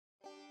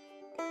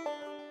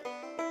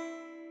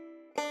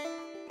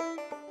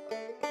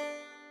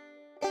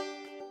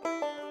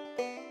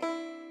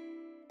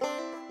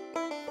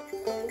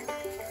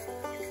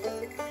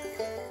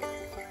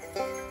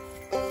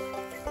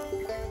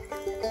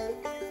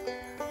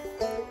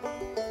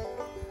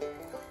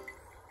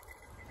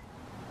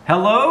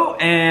Hello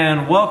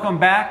and welcome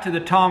back to the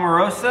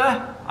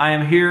Tomarosa. I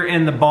am here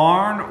in the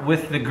barn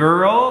with the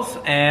girls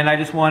and I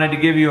just wanted to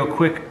give you a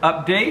quick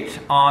update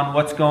on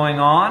what's going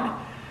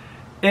on.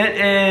 It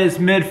is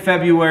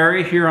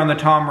mid-February here on the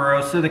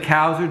Tomarosa. The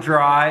cows are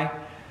dry.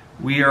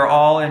 We are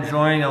all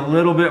enjoying a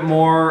little bit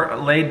more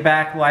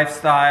laid-back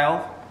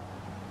lifestyle.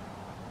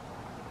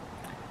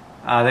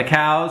 The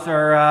cows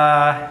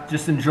are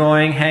just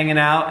enjoying hanging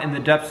out in the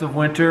depths of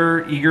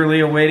winter,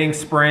 eagerly awaiting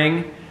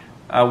spring.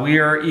 We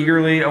are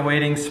eagerly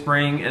awaiting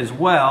spring as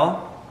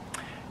well.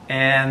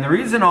 And the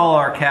reason all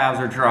our calves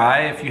are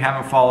dry, if you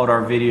haven't followed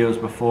our videos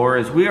before,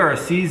 is we are a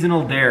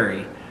seasonal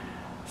dairy.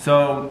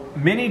 So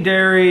many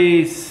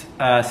dairies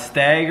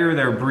stagger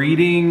their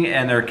breeding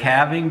and their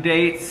calving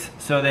dates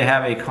so they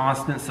have a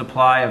constant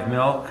supply of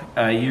milk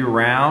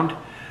year-round,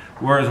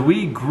 whereas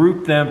we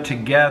group them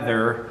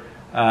together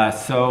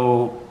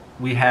so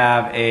we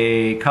have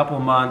a couple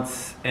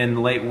months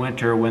in late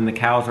winter when the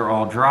cows are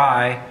all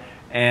dry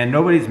and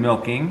nobody's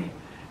milking.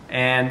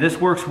 And this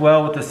works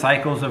well with the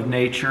cycles of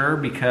nature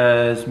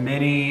because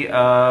many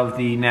of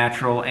the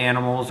natural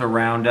animals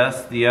around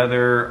us, the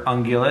other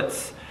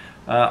ungulates,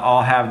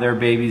 all have their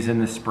babies in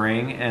the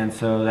spring, and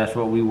so that's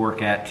what we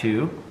work at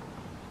too.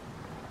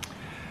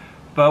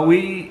 But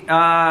we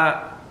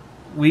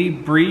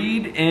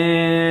breed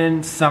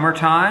in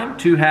summertime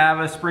to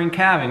have a spring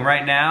calving.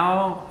 Right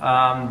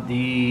now,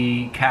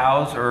 the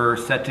cows are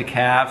set to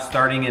calve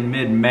starting in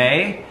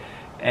mid-May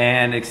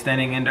and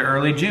extending into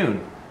early June.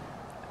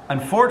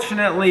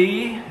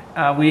 Unfortunately,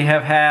 we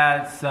have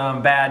had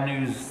some bad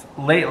news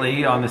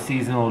lately on the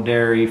seasonal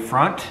dairy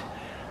front.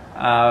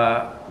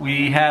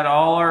 We had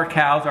all our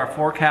cows, our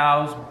 4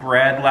 cows,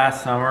 bred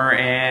last summer,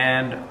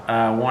 and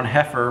 1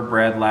 heifer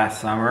bred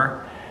last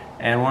summer,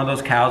 and one of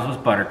those cows was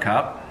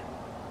Buttercup.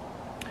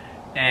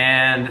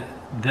 And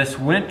this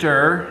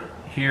winter,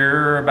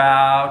 here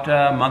about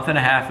a month and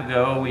a half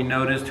ago, we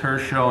noticed her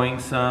showing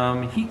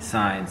some heat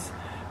signs,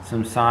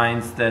 some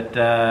signs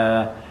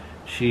that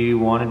she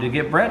wanted to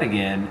get bred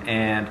again.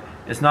 And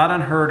it's not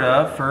unheard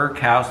of for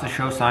cows to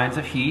show signs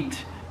of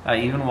heat,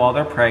 even while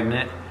they're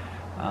pregnant.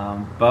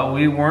 But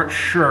we weren't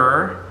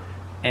sure,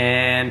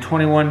 and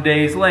 21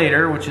 days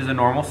later, which is a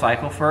normal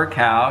cycle for a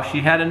cow, she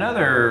had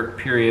another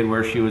period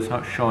where she was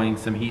showing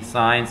some heat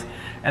signs,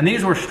 and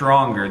these were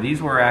stronger.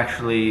 These were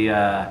actually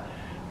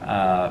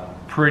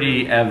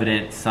pretty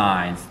evident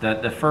signs.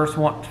 The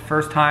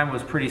first time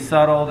was pretty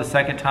subtle. The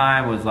second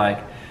time was like,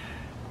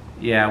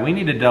 yeah, we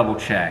need to double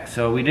check.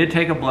 So we did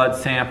take a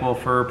blood sample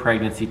for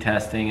pregnancy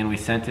testing and we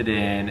sent it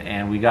in,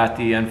 and we got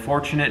the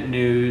unfortunate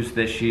news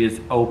that she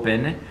is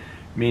open,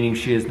 meaning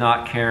she is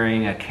not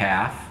carrying a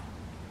calf.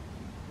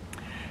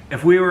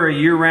 If we were a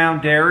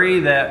year-round dairy,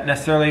 that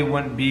necessarily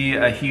wouldn't be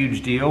a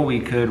huge deal. We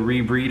could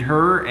rebreed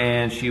her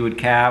and she would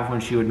calve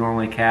when she would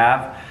normally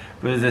calve.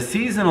 But as a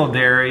seasonal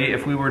dairy,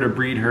 if we were to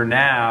breed her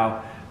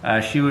now,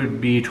 she would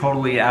be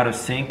totally out of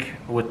sync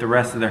with the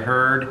rest of the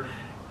herd,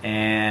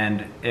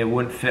 and it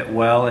wouldn't fit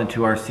well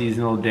into our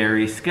seasonal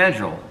dairy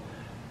schedule.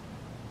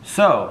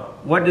 So,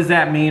 what does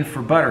that mean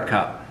for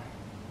Buttercup?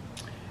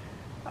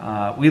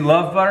 We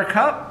love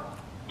Buttercup,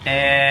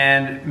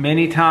 and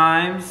many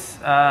times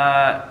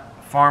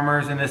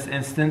farmers in this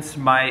instance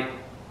might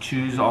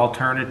choose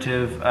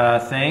alternative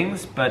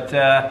things, but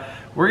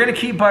we're going to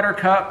keep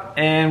Buttercup,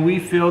 and we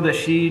feel that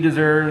she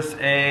deserves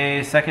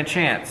a second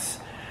chance.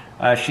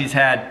 She's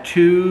had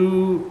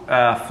 2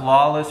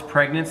 flawless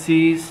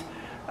pregnancies,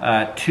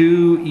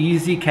 2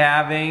 easy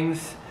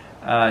calvings,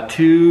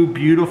 2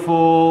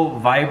 beautiful,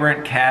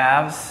 vibrant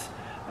calves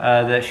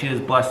that she has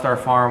blessed our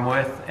farm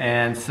with.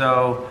 And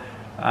so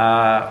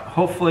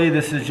hopefully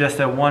this is just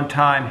a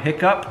one-time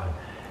hiccup,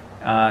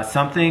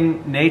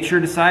 something nature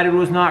decided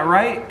was not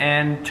right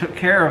and took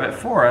care of it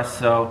for us.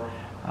 So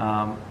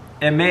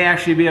it may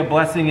actually be a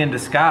blessing in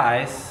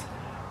disguise.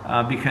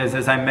 Because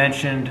as I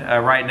mentioned,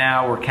 right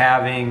now we're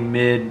calving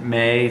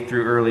mid-May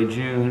through early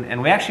June,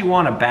 and we actually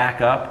want to back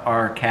up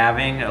our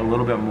calving a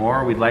little bit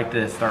more. We'd like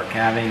to start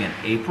calving in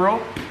April.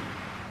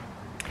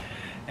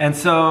 And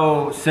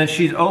so since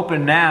she's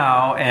open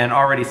now and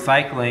already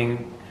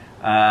cycling,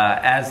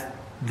 as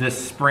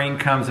this spring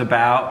comes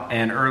about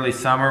and early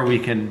summer, we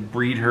can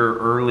breed her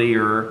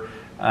earlier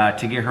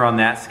to get her on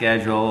that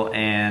schedule.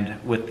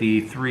 And with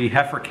the 3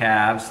 heifer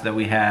calves that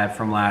we had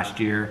from last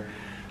year,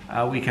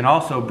 we can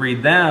also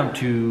breed them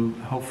to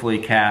hopefully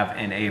calve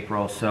in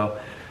April. So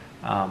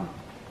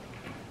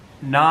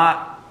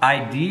not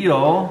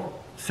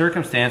ideal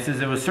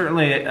circumstances. It was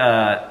certainly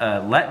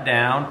a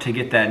letdown to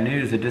get that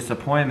news, a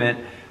disappointment,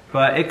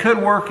 but it could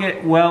work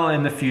it well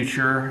in the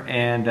future,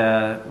 and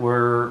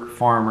we're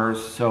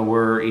farmers, so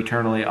we're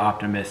eternally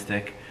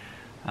optimistic.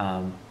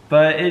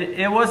 But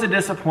it was a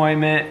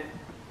disappointment,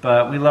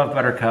 but we love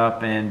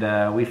Buttercup,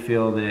 and we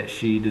feel that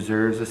she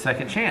deserves a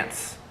second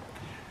chance.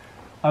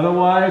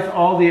 Otherwise,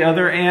 all the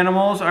other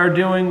animals are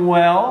doing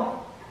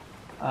well.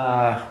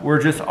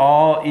 We're just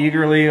all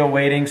eagerly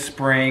awaiting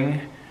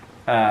spring.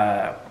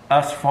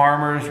 Us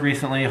farmers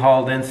recently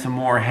hauled in some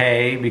more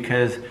hay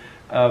because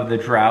of the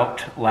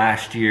drought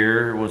last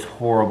year was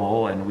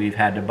horrible, and we've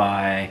had to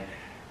buy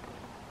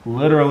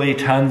literally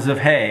tons of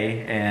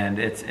hay, and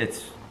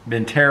it's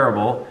been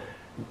terrible.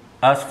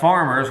 Us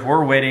farmers,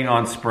 we're waiting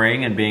on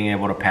spring and being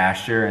able to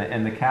pasture,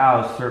 and the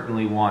cows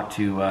certainly want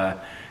to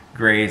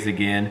graze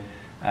again.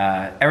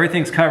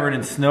 Everything's covered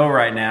in snow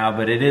right now,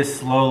 but it is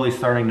slowly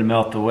starting to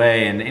melt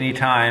away, and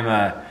anytime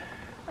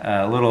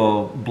a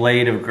little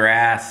blade of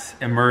grass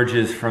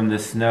emerges from the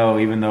snow,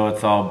 even though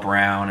it's all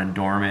brown and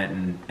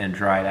dormant and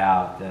dried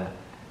out,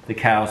 the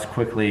cows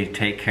quickly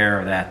take care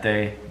of that.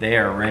 They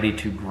are ready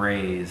to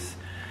graze.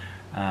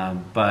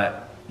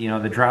 But you know,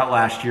 the drought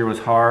last year was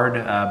hard,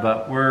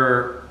 but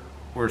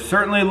we're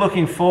certainly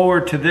looking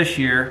forward to this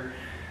year.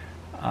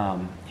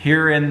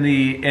 Here in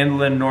the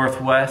inland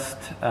Northwest,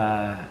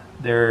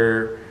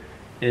 there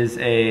is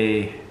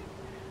a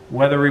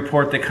weather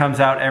report that comes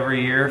out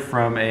every year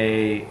from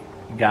a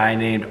guy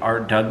named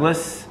Art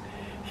Douglas.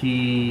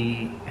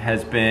 He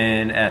has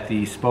been at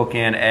the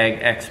Spokane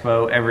Egg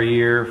Expo every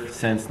year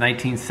since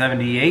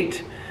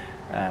 1978,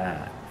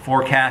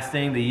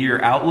 forecasting the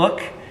year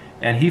outlook,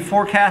 and he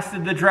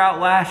forecasted the drought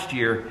last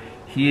year.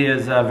 He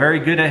is very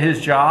good at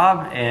his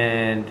job,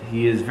 and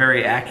he is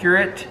very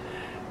accurate,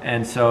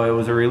 and so it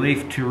was a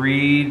relief to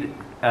read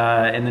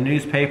in the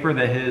newspaper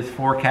that his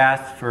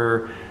forecast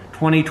for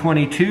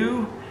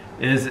 2022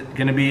 is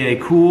going to be a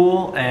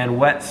cool and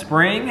wet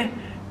spring,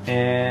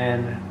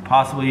 and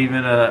possibly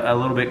even a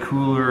little bit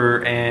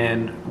cooler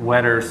and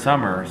wetter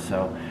summer.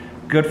 So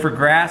good for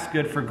grass,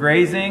 good for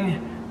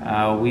grazing.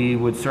 We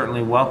would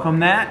certainly welcome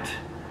that.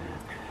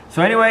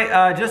 So anyway,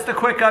 just a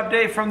quick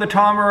update from the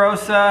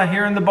Tomarosa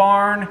here in the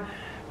barn.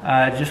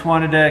 Just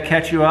wanted to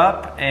catch you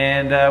up,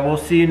 and we'll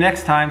see you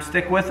next time.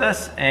 Stick with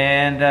us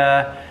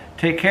and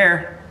take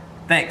care.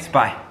 Thanks,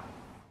 bye.